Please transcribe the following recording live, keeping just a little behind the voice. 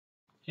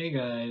Hey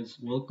guys,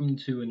 welcome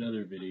to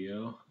another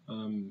video.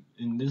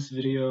 In this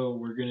video,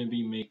 we're going to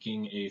be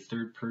making a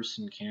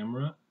third-person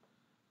camera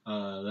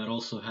that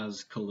also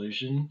has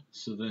collision,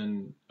 so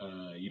then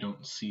you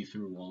don't see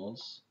through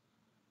walls.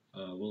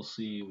 We'll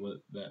see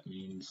what that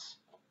means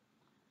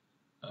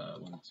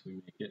once we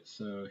make it.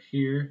 So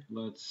here,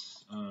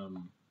 let's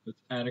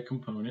add a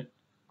component.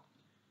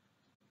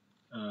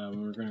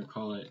 We're going to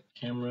call it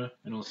camera,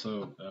 and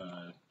also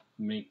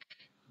make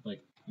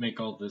make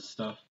all this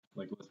stuff.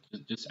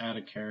 Let's just add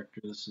a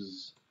character.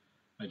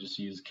 I just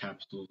use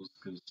capsules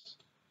because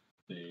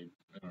I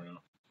don't know,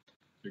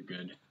 they're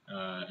good.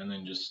 And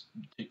then just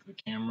take the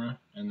camera,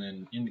 and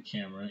then in the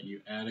camera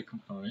you add a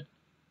component,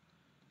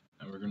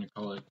 and we're going to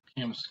call it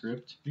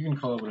CamScript. You can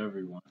call it whatever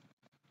you want,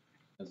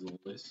 as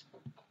always.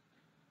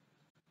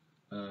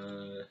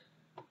 And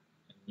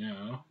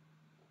now,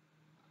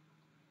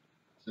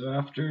 so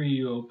after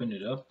you open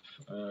it up,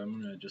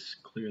 I'm going to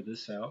just clear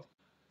this out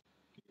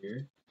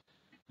here,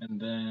 and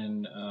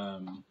then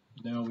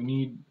now we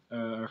need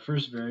our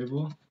first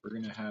variable. We're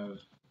going to have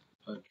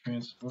a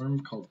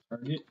transform called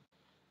target.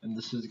 And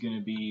this is going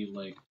to be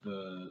like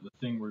the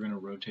thing we're going to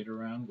rotate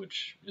around,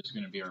 which is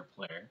going to be our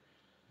player.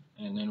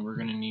 And then we're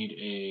going to need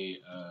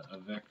a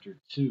vector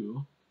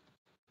 2.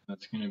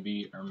 That's going to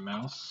be our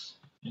mouse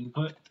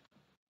input.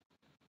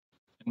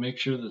 And make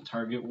sure the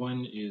target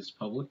one is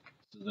public,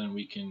 so then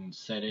we can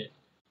set it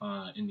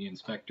in the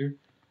inspector.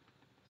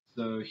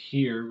 So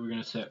here we're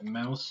going to set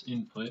mouse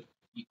input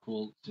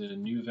equal to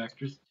new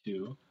vector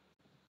 2. And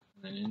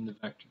then in the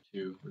vector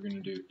 2, we're going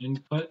to do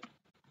input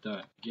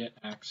dot get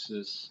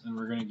axis, and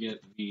we're going to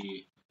get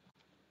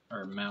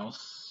our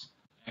mouse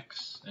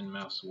X and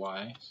mouse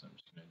Y. So I'm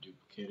just going to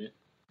duplicate it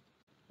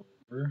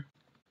over,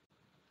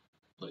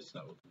 replace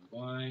that with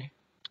Y.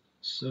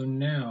 So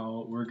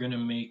now we're going to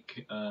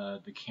make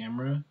the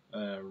camera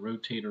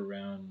rotate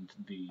around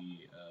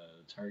the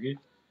target.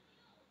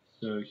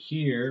 So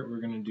here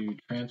we're going to do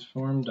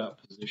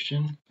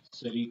transform.position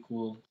set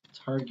equal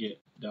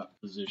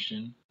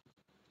target.position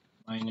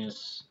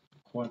minus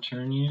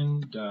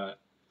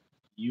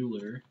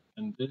quaternion.Euler,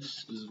 and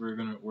this is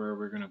where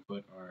we're gonna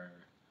put our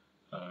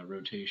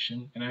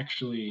rotation. And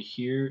actually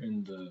here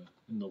in the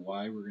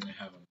Y we're gonna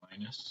have a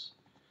minus,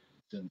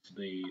 since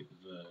the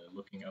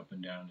looking up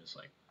and down is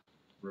like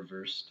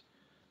reversed.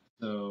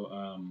 So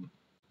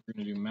we're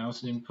gonna do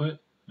mouse input,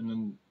 and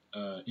then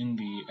in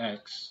the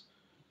X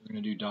we're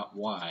gonna do dot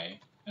Y,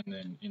 and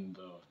then in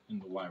the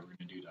Y we're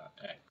gonna do dot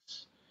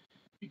X,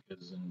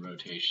 because in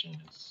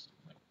rotation it's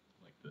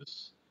like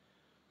this.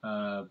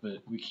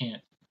 But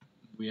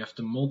we have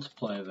to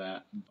multiply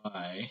that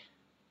by,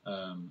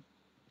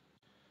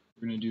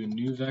 we're going to do a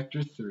new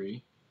vector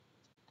 3,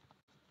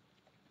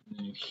 and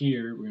then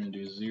here we're going to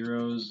do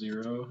 0,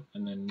 0,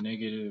 and then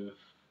negative,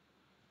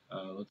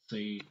 let's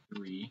say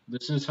 3.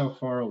 This is how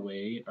far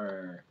away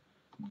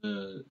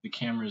the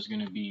camera is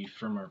going to be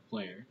from our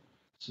player.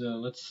 So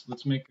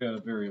let's make a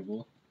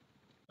variable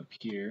up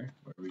here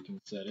where we can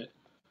set it.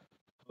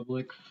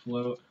 Public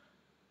float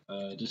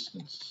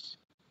distance.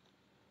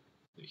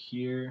 So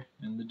here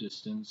in the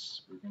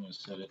distance, we're going to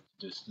set it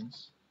to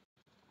distance.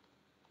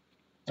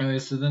 Okay,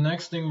 so the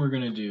next thing we're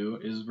going to do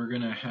is we're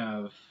going to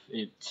have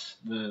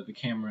the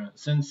camera,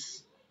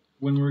 since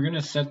when we're going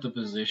to set the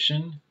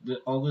position,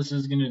 all this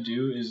is going to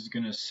do is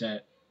going to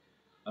set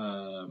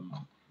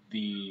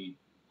the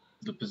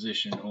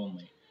position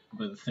only.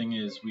 But the thing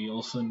is, we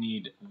also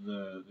need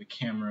the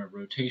camera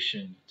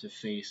rotation to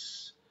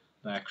face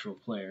the actual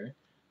player.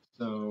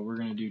 So we're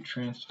going to do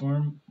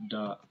transform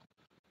dot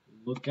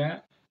look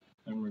at,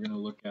 and we're going to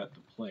look at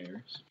the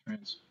player. So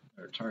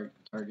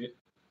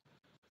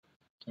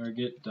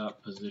target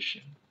dot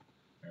position.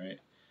 All right,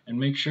 and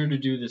make sure to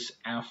do this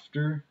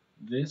after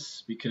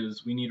this,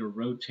 because we need to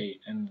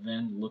rotate and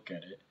then look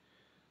at it.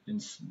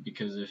 And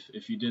because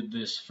if you did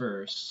this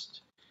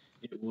first,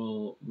 it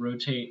will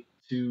rotate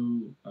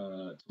to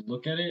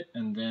look at it,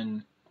 and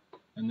then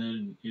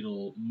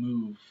it'll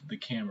move the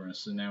camera.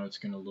 So now it's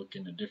going to look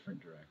in a different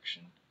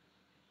direction.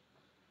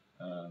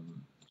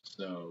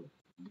 So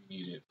we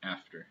need it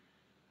after.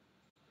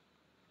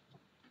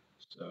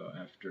 So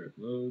after it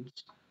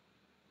loads.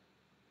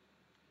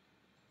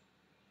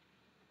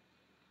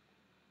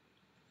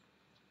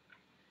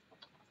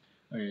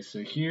 Okay,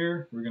 so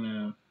here we're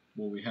gonna,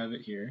 we have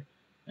it here,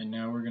 and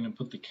now we're gonna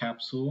put the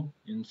capsule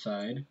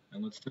inside,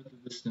 and let's set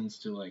the distance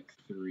to like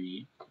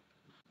 3,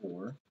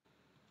 4.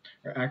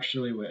 Or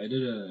actually, wait, I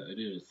did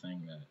a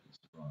thing that is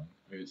wrong.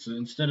 Okay, so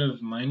instead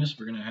of minus,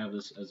 we're gonna have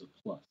this as a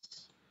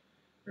plus,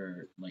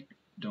 or like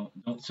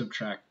don't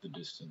subtract the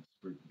distance,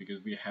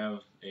 because we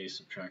have a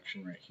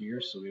subtraction right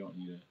here, so we don't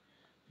need to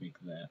make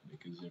that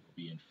because it will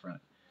be in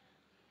front.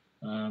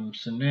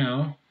 So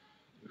now,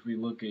 if we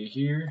look at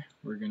here,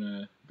 we're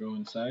gonna go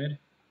inside,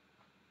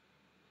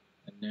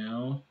 and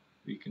now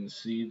we can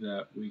see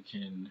that we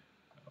can,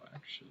 oh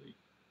actually,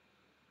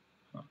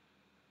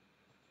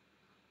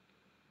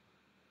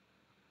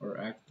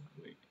 or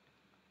wait,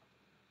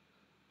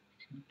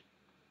 shoot,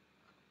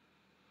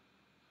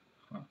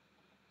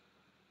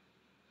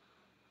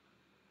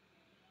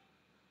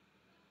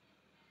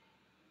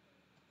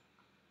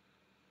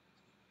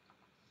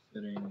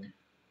 setting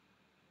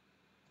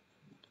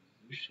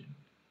position.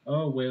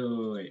 Oh,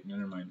 wait. No,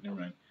 never mind.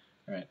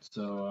 Alright,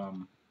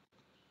 so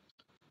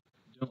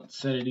don't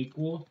set it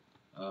equal,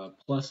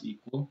 plus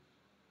equal.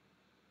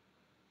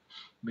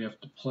 We have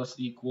to plus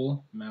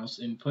equal mouse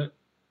input.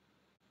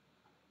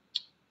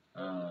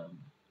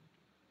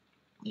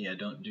 Yeah,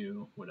 don't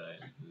do what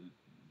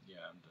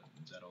yeah,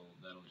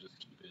 that'll just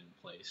keep it in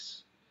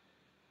place.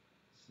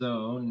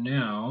 So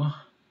now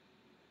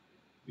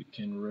we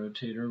can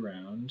rotate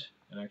around,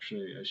 and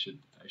actually I should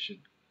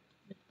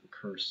make the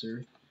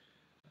cursor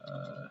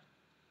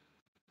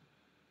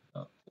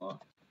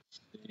lock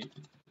state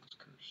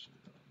cursor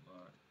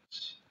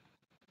locked,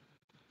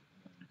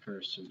 and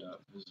cursor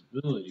dot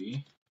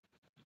visibility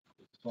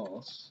is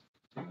false.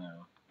 So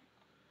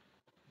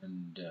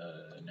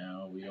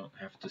now we don't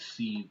have to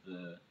see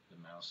the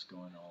mouse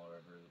going all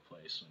over the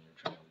place when you're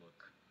trying to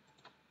look.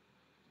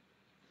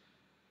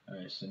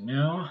 Alright, so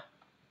now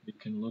we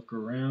can look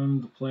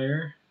around the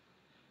player,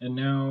 and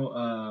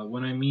now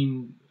when I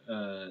mean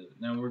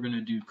now we're going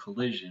to do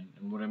collision,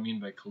 and what I mean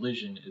by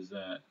collision is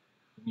that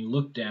when you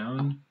look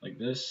down like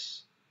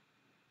this,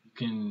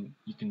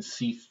 you can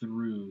see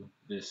through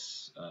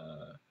this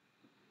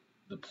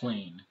the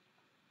plane,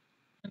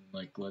 and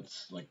like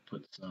let's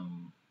put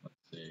some,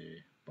 let's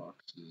say,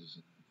 boxes,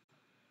 and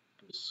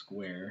put a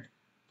square,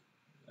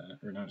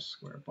 or not a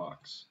square, a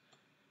box.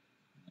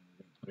 And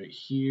we're gonna put it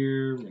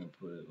here. We're gonna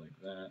put it like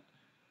that,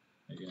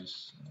 I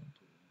guess.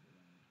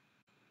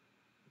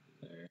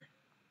 Put it there.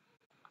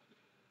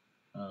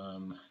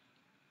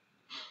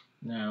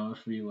 Now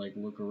if we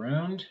look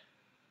around,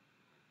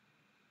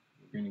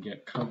 we're gonna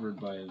get covered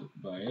by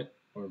it,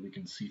 or we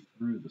can see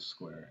through the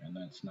square, and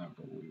that's not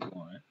what we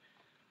want.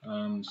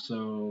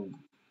 So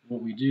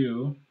what we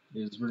do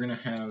is we're gonna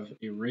have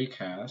a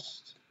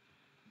raycast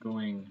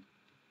going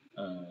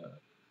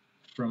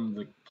from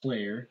the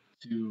player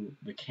to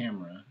the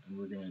camera, and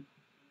we're gonna,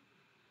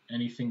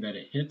 anything that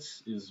it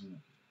hits is,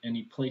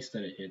 any place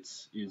that it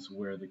hits is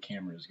where the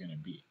camera is gonna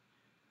be.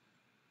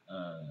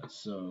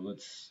 So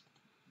let's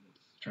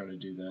try to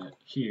do that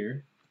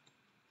here.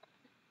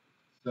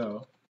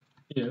 So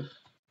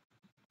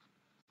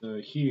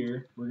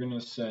here we're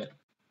gonna set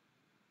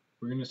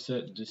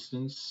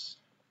distance.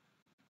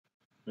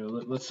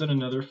 Let's set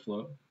another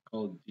float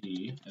called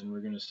D, and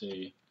we're gonna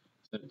say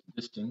set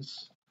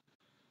distance.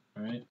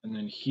 All right, and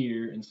then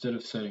here, instead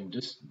of setting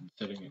it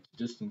to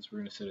distance, we're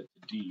gonna set it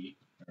to D,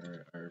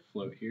 our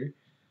float here.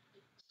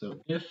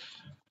 So we're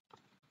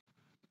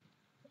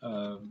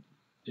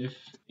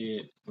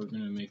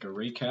gonna make a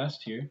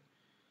raycast here.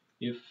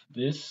 If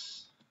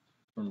this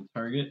from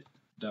target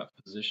dot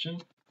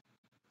position,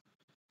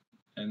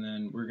 and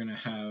then we're gonna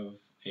have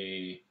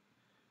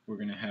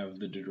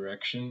the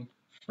direction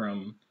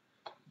from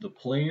the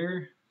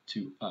player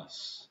to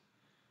us.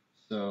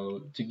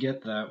 So to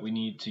get that, we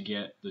need to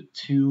get the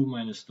to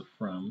minus the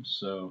from.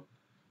 So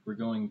we're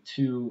going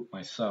to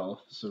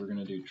myself, so we're going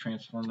to do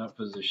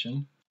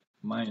transform.position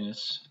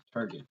minus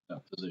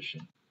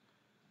target.position.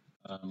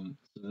 And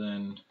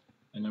then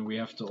we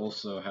have to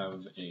also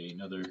have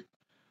another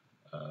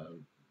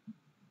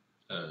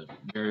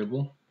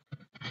variable.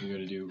 We're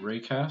going to do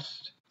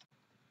raycast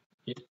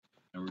hit,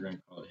 and we're going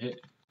to call it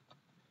hit.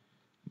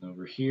 And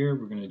over here,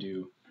 we're going to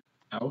do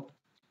out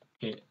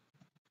hit,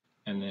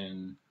 and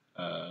then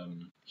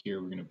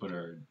here we're going to put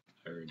our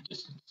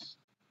distance.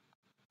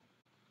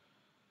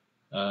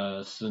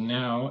 So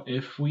now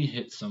if we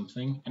hit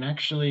something, and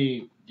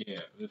actually,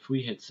 yeah, if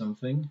we hit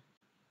something,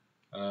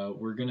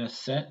 we're going to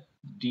set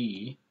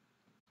D,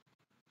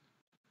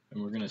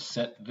 and we're going to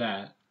set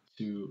that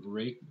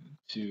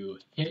to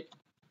hit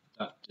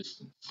dot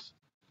distance.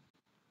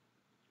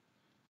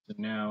 So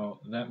now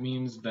that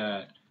means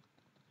that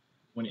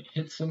when it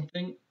hits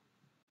something,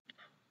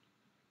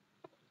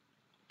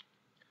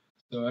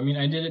 so I mean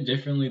I did it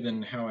differently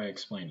than how I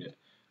explained it.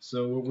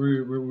 So what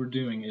we're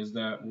doing is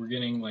that we're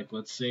getting, like,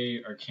 let's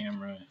say our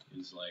camera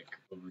is like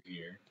over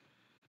here,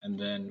 and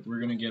then we're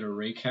gonna get a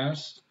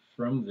raycast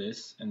from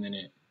this, and then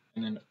it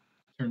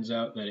turns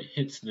out that it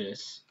hits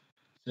this.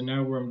 So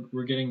now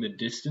we're getting the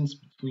distance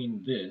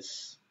between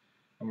this,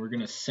 and we're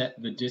gonna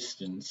set the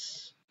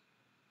distance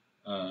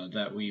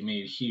that we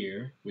made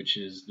here, which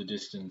is the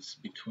distance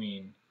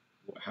between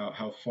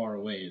how far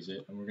away is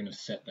it, and we're gonna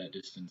set that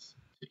distance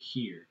to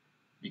here,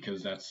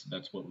 because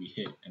that's what we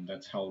hit, and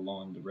that's how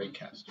long the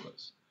raycast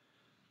was.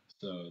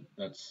 So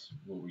that's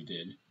what we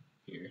did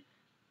here.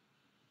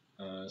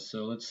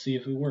 So let's see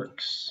if it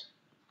works.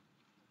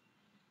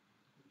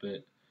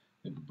 But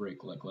it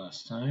break like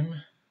last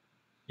time.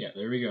 Yeah,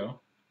 there we go.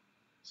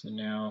 So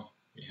now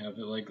we have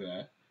it like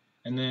that.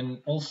 And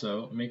then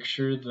also make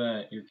sure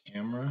that your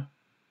camera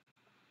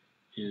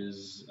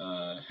is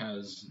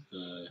has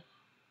the,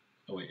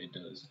 oh wait, it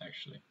does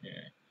actually.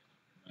 Yeah.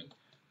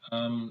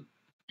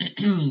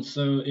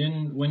 So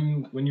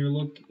when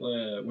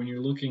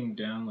you're looking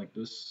down like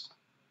this,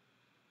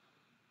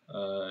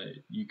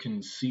 you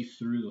can see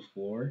through the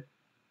floor.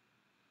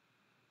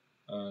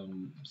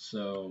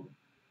 So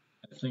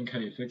I think how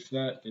you fix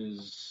that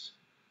is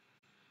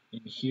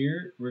in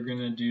here we're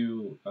gonna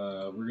do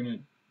a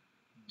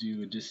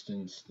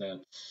distance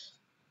that's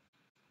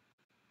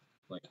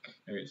like,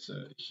 alright,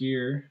 so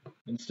here,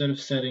 instead of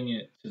setting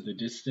it to the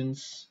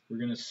distance, we're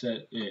gonna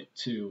set it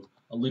to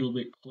a little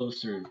bit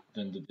closer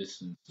than the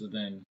distance. So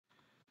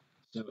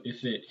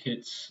if it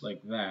hits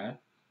like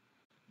that,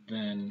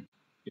 then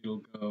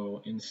it'll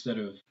go, instead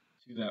of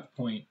to that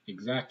point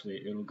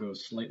exactly, it'll go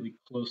slightly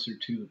closer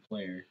to the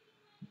player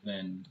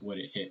than what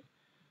it hit.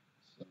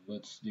 So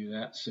let's do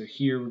that. So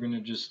here we're going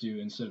to just do,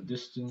 instead of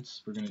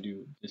distance, we're going to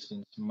do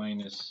distance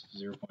minus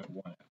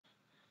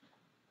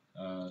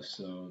 0.1f.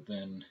 So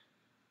then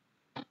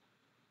let's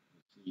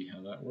see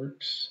how that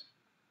works.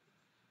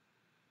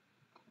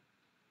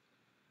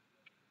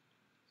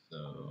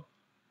 So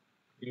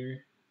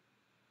here,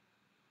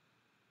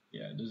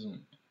 yeah, it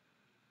doesn't,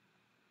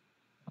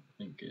 I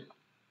think it,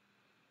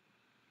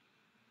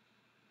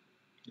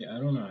 yeah, I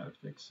don't know how to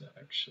fix that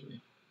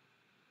actually.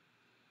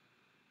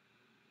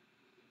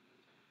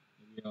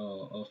 Maybe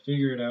I'll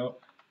figure it out,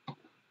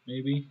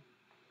 maybe.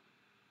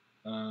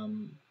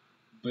 But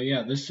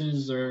yeah, this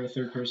is our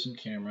third-person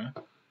camera,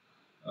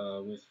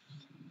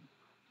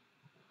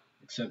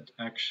 except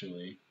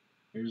actually,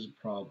 here's a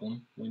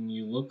problem. When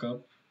you look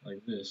up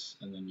like this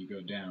and then you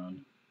go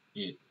down,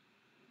 it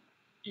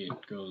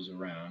goes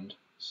around.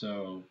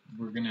 So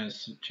we're gonna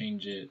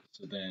change it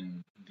so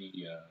then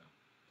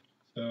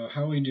so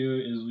how we do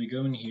it is we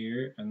go in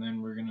here and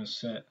then we're gonna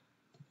set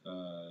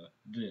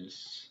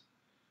this.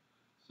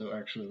 So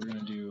actually we're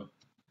gonna do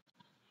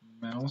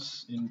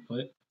mouse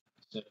input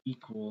set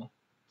equal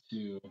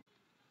to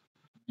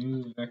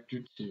new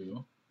vector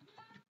 2,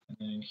 and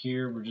then in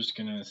here we're just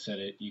gonna set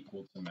it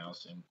equal to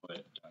mouse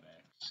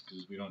input.x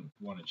because we don't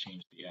want to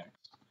change the x.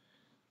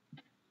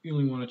 We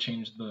only want to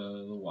change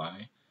the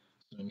y.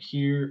 So in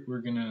here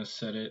we're gonna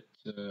set it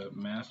to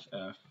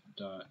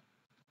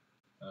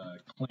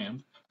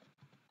mathf.clamp,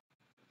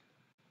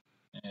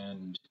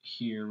 and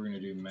here we're gonna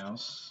do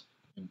mouse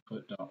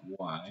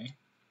input.y,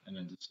 and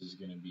then this is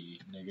gonna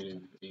be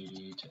negative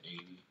 80 to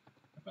 80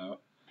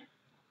 about.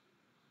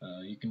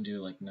 You can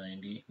do like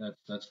 90.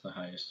 That's the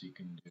highest you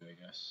can do, I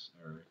guess.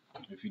 Or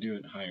if you do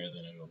it higher,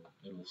 then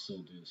it'll still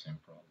do the same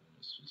problem.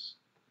 It's just,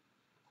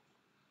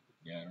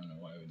 yeah, I don't know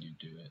why would you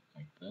do it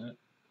like that.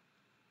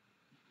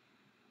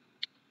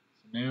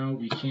 So now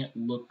we can't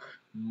look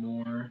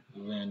more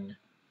than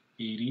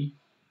 80.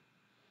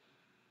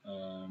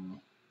 So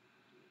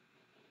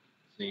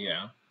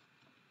yeah,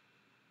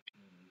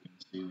 you can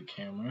see the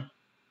camera.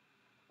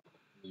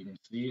 As you can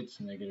see, it's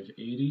negative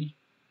 80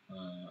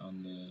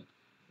 on the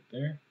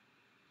there,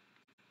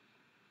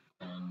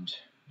 and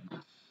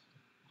it's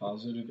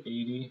positive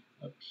 80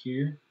 up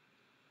here.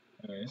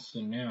 Okay,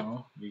 so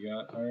now we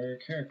got our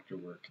character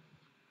working.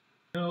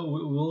 Now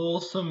we'll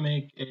also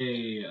make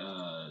a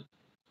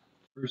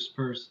first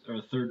person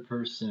or third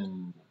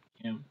person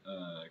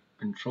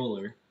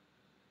controller.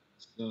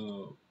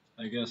 So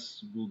I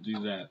guess we'll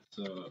do that.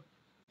 So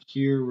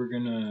here we're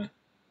gonna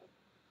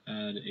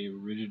add a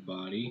rigid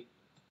body,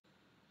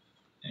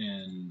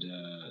 and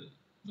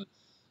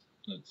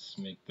let's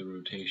make the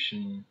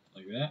rotation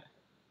like that.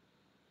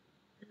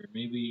 Or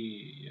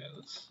maybe, yeah,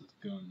 let's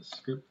go in the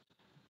script,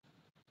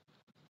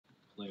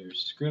 player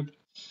script,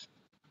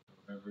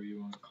 whatever you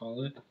want to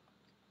call it.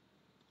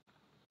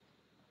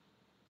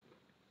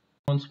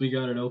 Once we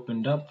got it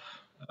opened up,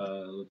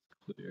 let's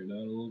clear it out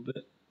a little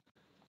bit.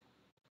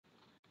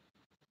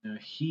 Now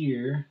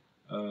here,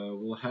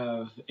 we'll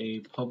have a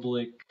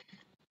public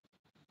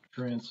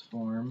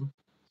transform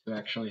to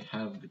actually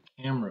have the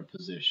camera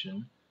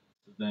position.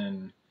 So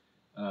then,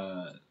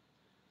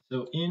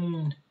 so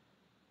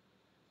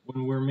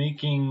when we're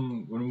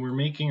making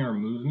our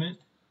movement,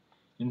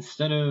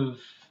 instead of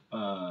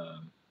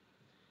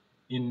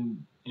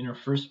in our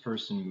first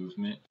person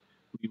movement,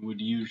 we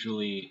would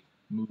usually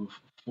move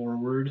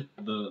forward,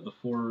 the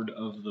forward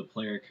of the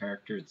player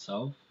character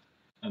itself,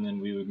 and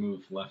then we would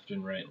move left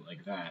and right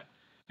like that.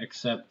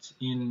 Except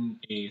in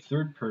a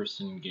third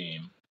person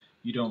game,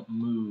 you don't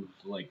move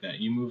like that.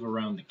 You move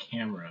around the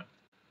camera.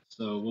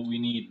 So what we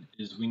need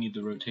is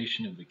the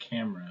rotation of the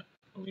camera,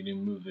 and we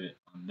didn't move it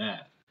on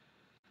that.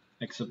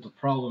 Except the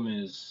problem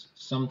is,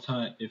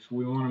 sometimes if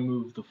we want to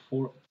move the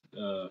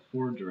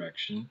forward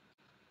direction,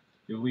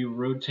 if we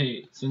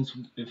rotate, since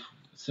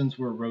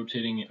we're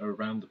rotating it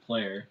around the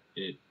player,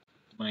 it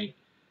might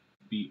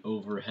be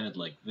overhead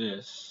like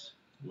this,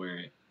 where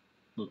it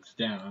looks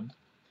down,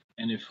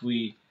 and if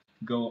we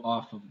go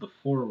off of the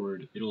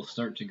forward, it'll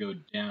start to go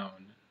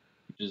down,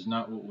 which is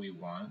not what we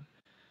want.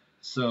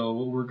 So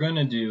what we're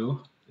gonna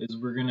do is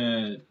we're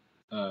gonna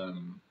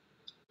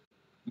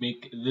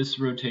make this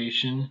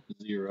rotation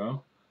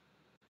 0,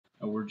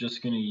 and we're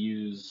just gonna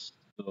use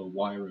the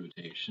Y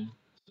rotation,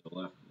 so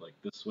left like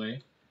this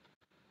way.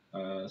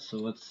 So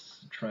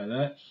let's try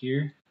that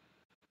here.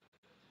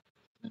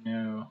 So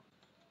now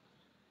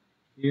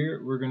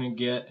here we're gonna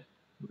get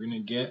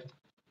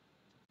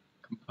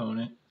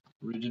component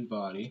rigid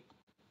body.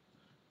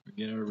 We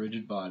get our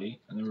rigid body,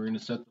 and then we're gonna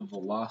set the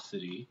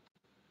velocity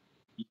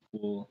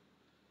equal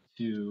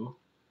to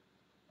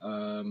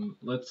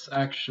Let's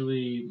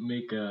actually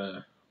make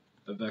a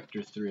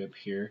vector 3 up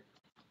here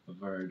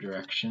of our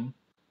direction.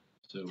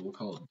 So we'll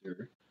call it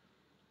dir.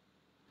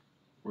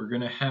 We're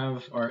going to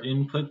have our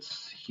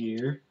inputs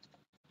here,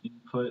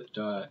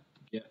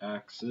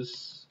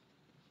 input.getAxis,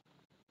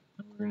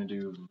 and we're going to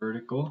do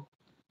vertical,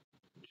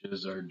 which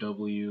is our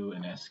W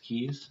and S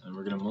keys, and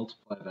we're going to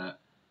multiply that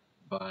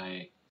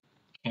by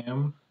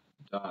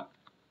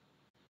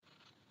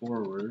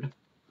cam.forward,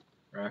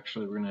 or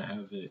actually we're going to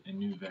have it a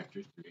new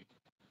vector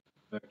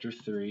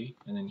 3,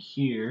 and then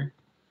here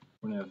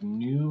we're going to have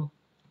new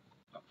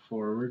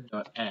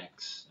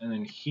forward.x, and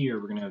then here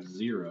we're going to have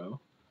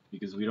 0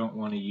 because we don't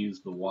want to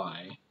use the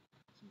y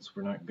since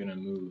we're not going to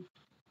move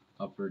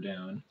up or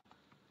down.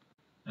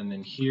 And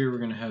then here we're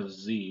going to have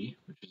z,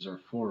 which is our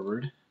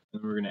forward,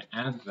 and we're going to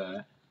add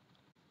that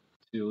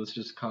to, let's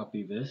just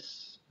copy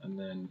this, and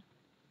then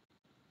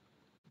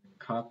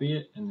copy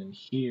it, and then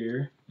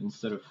here,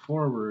 instead of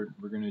forward,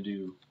 we're going to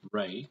do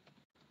right,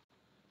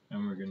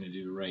 and we're going to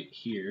do right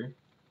here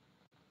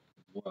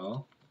as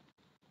well.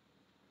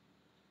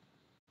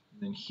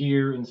 And then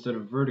here, instead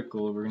of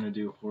vertical, we're going to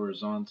do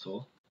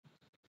horizontal.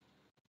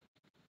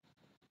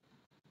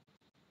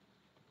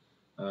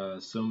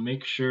 So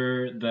make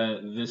sure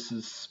that this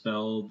is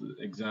spelled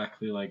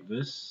exactly like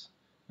this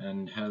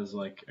and has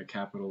like a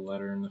capital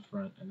letter in the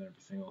front and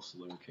everything else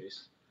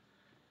lowercase.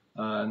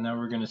 Now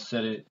we're going to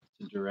set it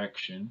to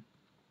direction,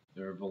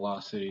 or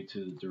velocity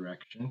to the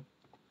direction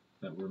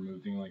that we're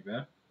moving like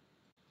that.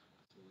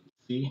 So let's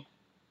see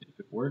if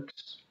it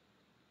works.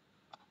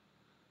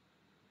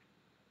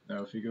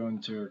 Now if you go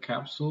into our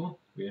capsule,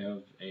 we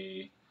have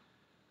a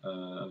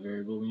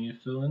variable we need to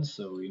fill in,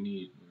 so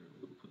we'll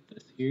put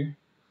this here.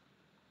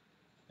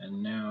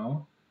 And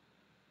now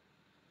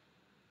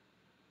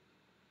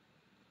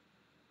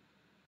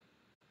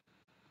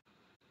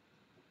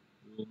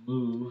we'll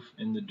move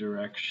in the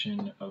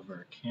direction of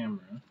our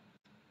camera.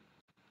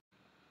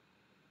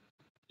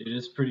 It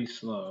is pretty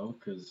slow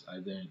because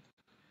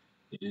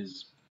it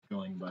is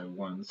going by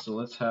 1. So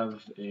let's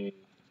have a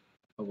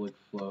public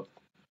float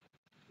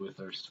with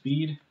our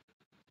speed.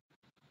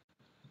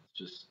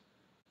 We're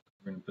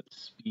going to put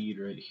speed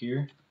right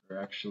here, or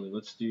actually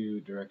let's do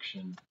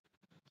direction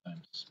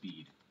times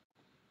speed.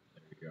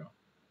 There we go.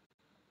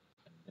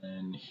 And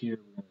then here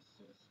we're going to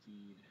set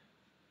speed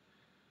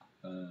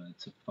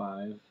to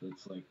 5.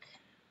 That's like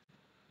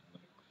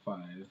 5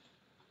 as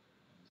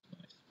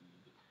my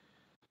speed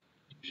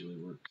usually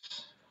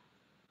works.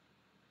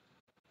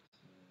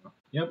 So,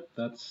 yep,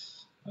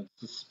 that's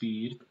the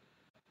speed.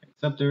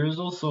 Except there is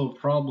also a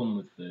problem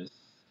with this,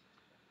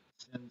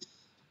 since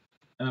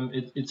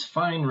it's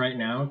fine right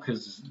now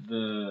because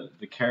the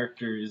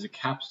character is a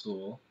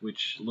capsule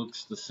which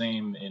looks the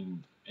same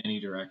in any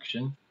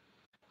direction.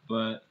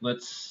 But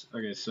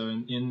so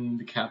in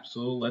the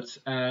capsule, let's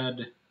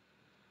add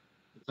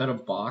a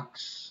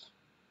box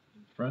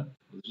in front.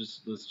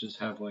 Let's just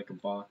have like a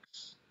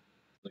box,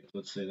 like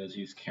let's say that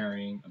he's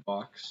carrying a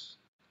box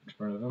in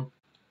front of him.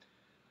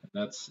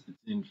 And it's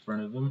in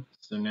front of him.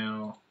 So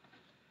now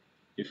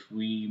if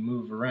we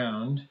move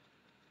around,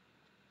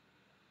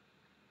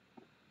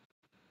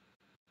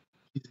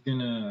 he's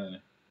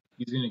gonna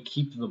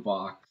keep the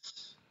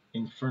box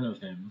in front of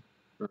him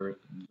for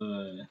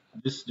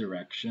this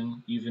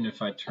direction, even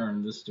if I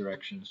turn this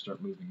direction and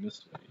start moving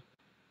this way.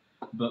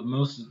 But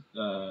most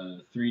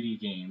 3D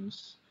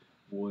games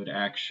would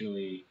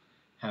actually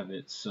have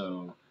it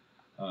so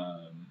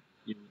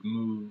it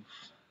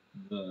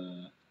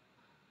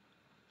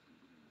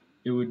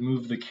would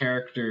move the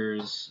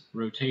character's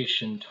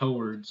rotation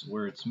towards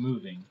where it's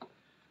moving.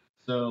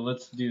 So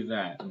let's do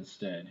that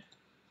instead.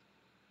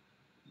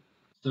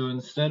 So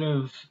instead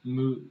of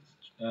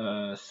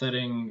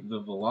setting the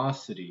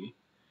velocity,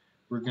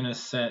 we're going to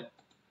set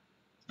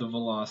the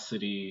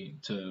velocity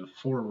to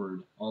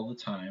forward all the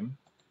time.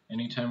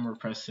 Anytime we're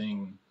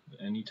pressing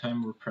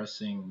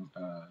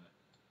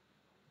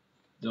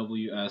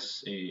W,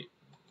 S, A,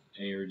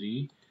 or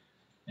D,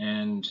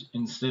 and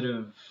instead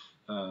of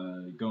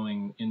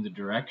going in the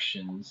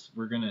directions,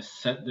 we're going to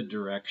set the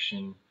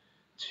direction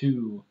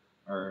to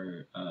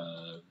our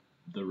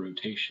the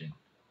rotation.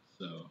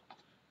 So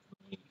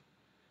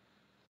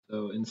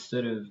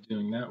instead of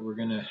doing that, we're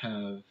going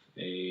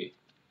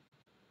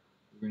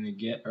to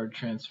get our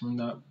transform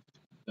dot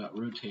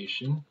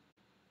rotation.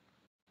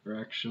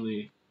 We're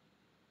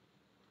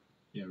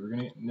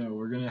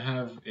going to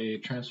have a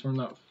transform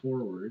dot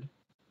forward,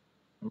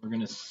 and we're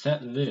going to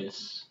set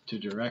this to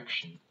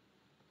direction.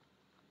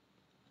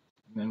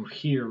 And then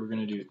here we're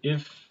going to do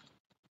if.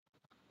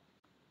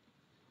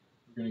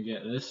 We're going to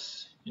get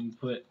this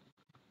input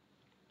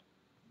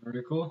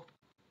vertical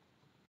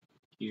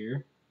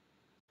here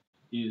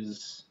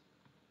is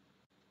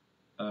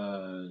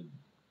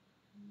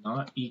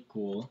not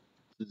equal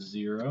to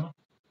 0,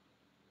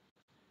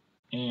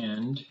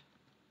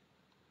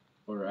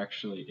 or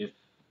actually if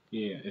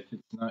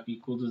it's not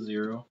equal to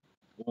 0,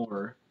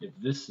 or if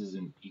this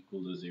isn't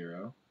equal to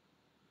 0,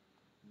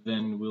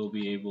 then we'll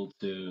be able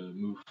to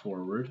move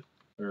forward,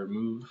 or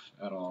move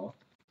at all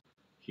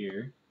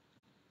here.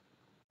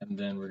 and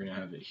then we're going to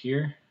have it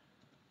here,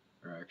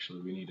 or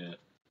actually we need to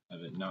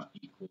have it not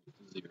equal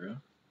to 0.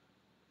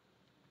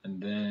 And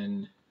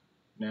then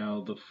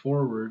now the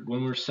forward,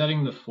 when we're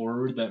setting the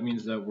forward, that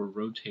means that we're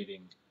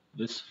rotating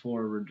this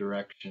forward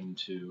direction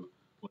to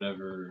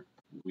whatever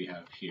we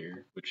have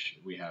here, which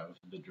we have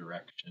the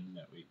direction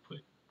that we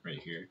put right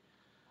here.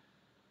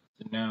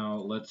 So now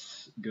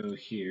let's go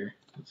here.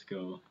 Let's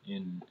go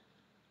in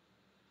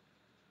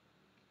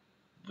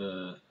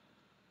the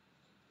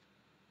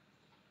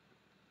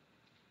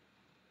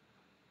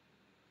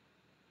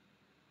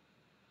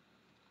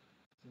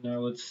now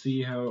let's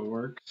see how it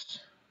works.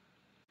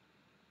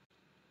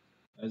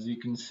 As you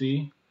can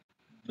see,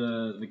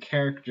 the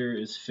character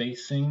is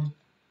facing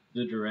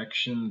the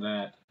direction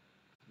that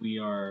we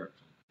are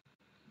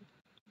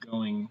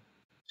going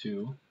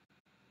to,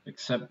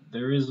 except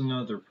there is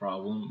another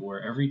problem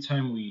where every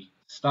time we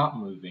stop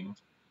moving,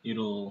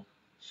 it'll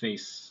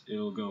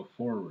go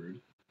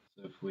forward.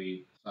 So if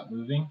we stop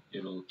moving,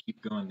 it'll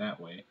keep going that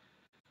way.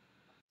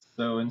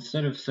 So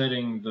instead of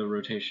setting the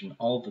rotation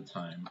all the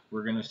time,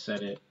 we're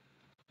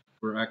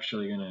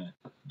actually going to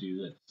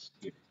do this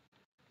here.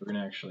 We're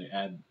going to actually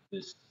add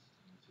this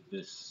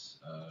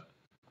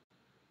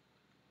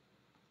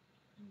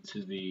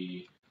into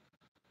the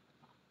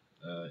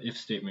if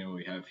statement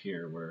we have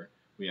here, where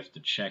we have to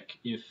check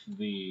if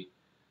the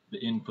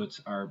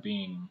inputs are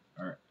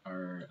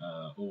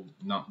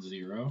not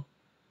 0,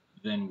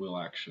 then we'll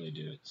actually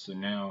do it. So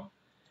now,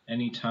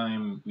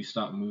 anytime we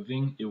stop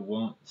moving, it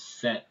won't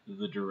set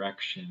the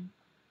direction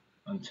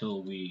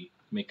until we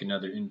make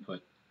another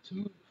input to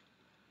move.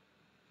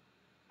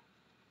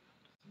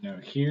 Now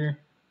here,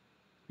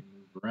 we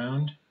move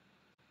around.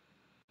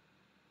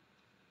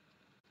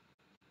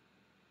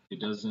 It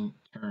doesn't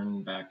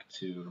turn back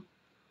to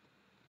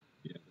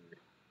the other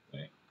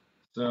way.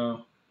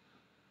 So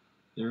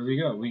there we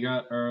go. We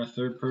got our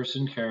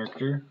third-person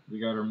character. We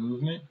got our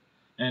movement,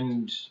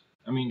 and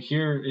I mean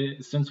here,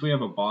 since we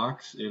have a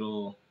box,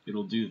 it'll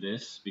do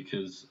this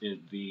because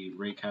the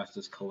raycast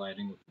is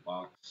colliding with the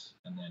box,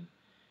 and then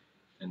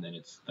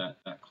it's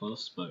that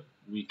close. But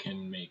we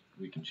can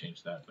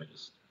change that by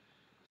just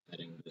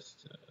setting this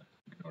to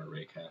ignore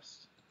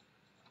raycast.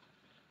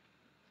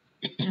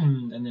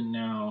 And then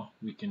now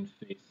we can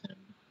face him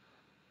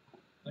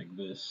like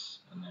this,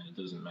 and then it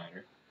doesn't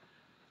matter.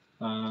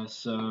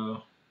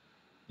 So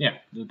yeah,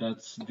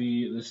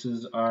 this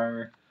is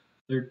our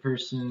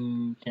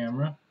third-person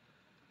camera,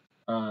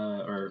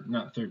 or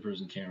not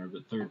third-person camera,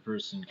 but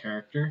third-person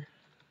character,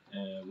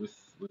 with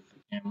the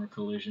camera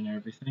collision and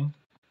everything.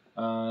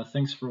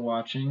 Thanks for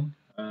watching.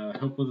 I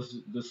hope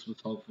this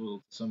was helpful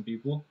to some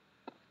people.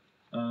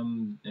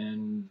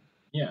 And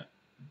yeah,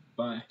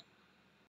 bye.